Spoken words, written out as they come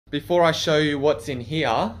before I show you what's in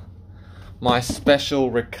here, my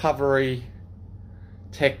special recovery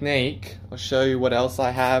technique, I'll show you what else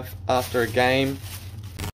I have after a game.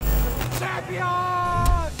 Champion!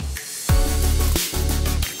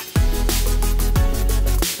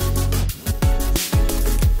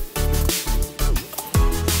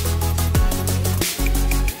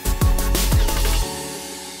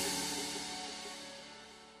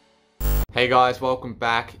 Hey guys, welcome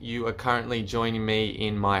back. You are currently joining me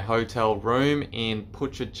in my hotel room in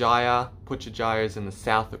Putrajaya. Putrajaya is in the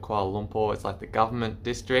south of Kuala Lumpur. It's like the government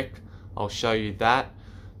district. I'll show you that.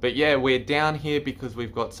 But yeah, we're down here because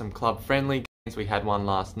we've got some club friendly games. We had one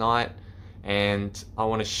last night and I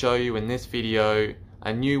want to show you in this video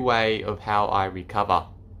a new way of how I recover,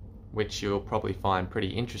 which you'll probably find pretty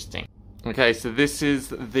interesting. Okay, so this is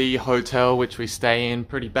the hotel which we stay in.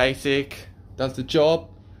 Pretty basic, does the job.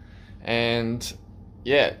 And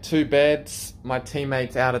yeah, 2 beds. My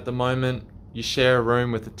teammate's out at the moment. You share a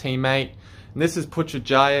room with a teammate. And this is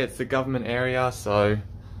Putrajaya, it's the government area, so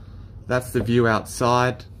that's the view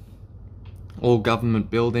outside. All government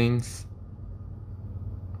buildings.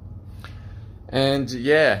 And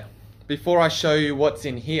yeah, before I show you what's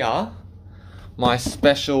in here, my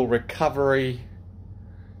special recovery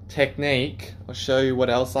technique, I'll show you what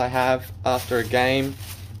else I have after a game.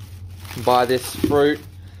 Buy this fruit.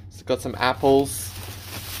 It's got some apples.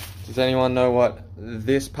 Does anyone know what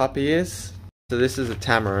this puppy is? So this is a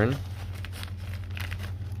tamarind.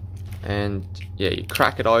 And yeah, you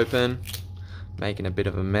crack it open, making a bit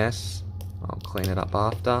of a mess. I'll clean it up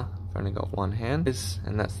after. I've only got one hand.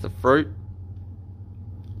 And that's the fruit.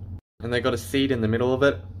 And they got a seed in the middle of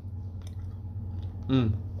it.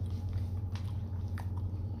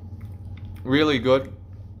 Really good.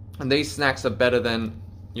 And these snacks are better than,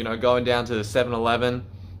 you know, going down to the 7-Eleven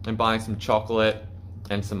and buying some chocolate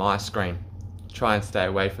and some ice cream. Try and stay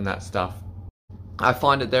away from that stuff. I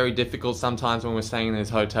find it very difficult sometimes when we're staying in these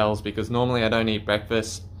hotels because normally I don't eat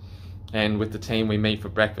breakfast, and with the team we meet for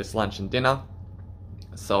breakfast, lunch and dinner.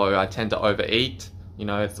 So I tend to overeat. You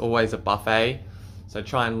know, it's always a buffet. So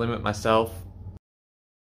try and limit myself.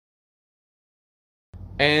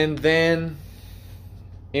 And then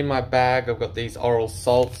in my bag I've got these oral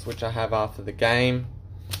salts which I have after the game.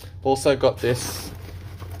 Also got this.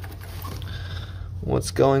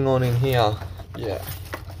 What's going on in here? Yeah.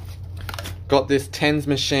 Got this TENS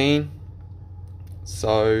machine,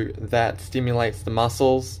 so that stimulates the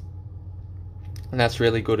muscles, and that's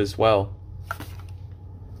really good as well.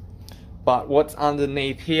 But what's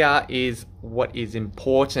underneath here is what is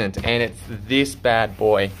important, and it's this bad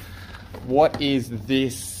boy. What is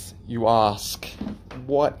this, you ask?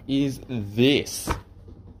 What is this?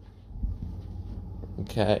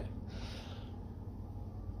 Okay.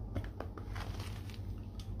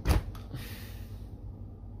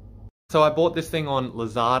 So I bought this thing on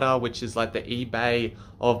Lazada, which is like the eBay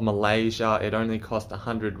of Malaysia. It only cost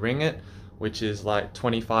 100 ringgit, which is like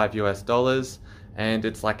 25 US dollars. And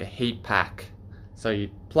it's like a heat pack. So you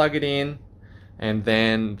plug it in and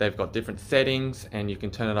then they've got different settings and you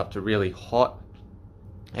can turn it up to really hot.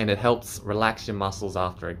 And it helps relax your muscles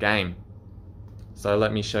after a game. So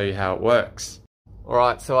let me show you how it works.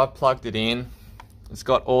 Alright, so I've plugged it in. It's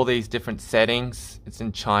got all these different settings. It's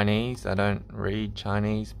in Chinese. I don't read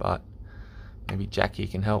Chinese, but maybe Jackie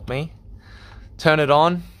can help me. Turn it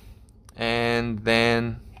on, and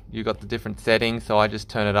then you got the different settings. So I just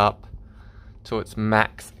turn it up to its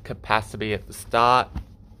max capacity at the start.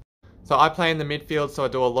 So I play in the midfield, so I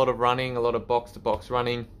do a lot of running, a lot of box-to-box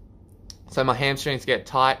running. So my hamstrings get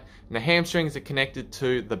tight, and the hamstrings are connected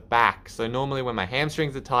to the back. So normally when my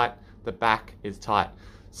hamstrings are tight, the back is tight.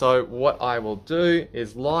 So what I will do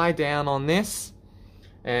is lie down on this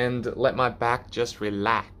and let my back just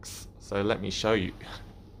relax. So let me show you.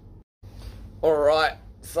 Alright,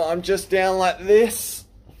 so I'm just down like this.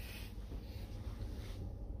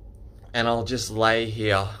 And I'll just lay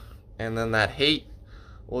here. And then that heat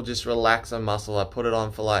will just relax a muscle. I put it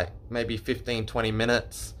on for like maybe 15-20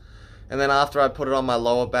 minutes. And then after I put it on my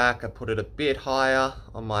lower back, I put it a bit higher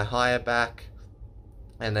on my higher back.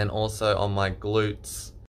 And then also on my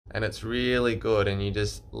glutes. And it's really good. And you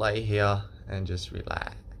just lay here and just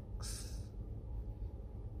relax.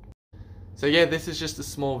 So yeah, this is just a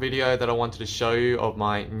small video that I wanted to show you of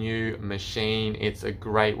my new machine. It's a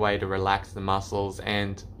great way to relax the muscles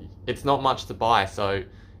and it's not much to buy, so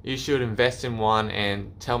you should invest in one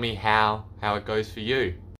and tell me how it goes for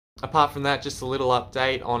you. Apart from that, just a little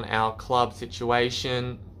update on our club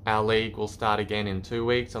situation. Our league will start again in 2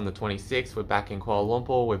 weeks on the 26th. We're back in Kuala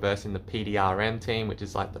Lumpur. We're versing the PDRM team, which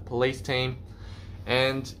is like the police team.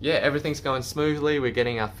 And yeah, everything's going smoothly. We're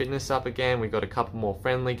getting our fitness up again. We got a couple more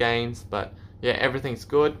friendly games, but yeah, everything's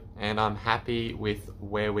good and I'm happy with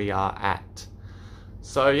where we are at.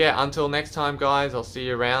 So yeah, until next time guys, I'll see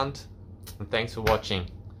you around and thanks for watching.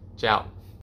 Ciao.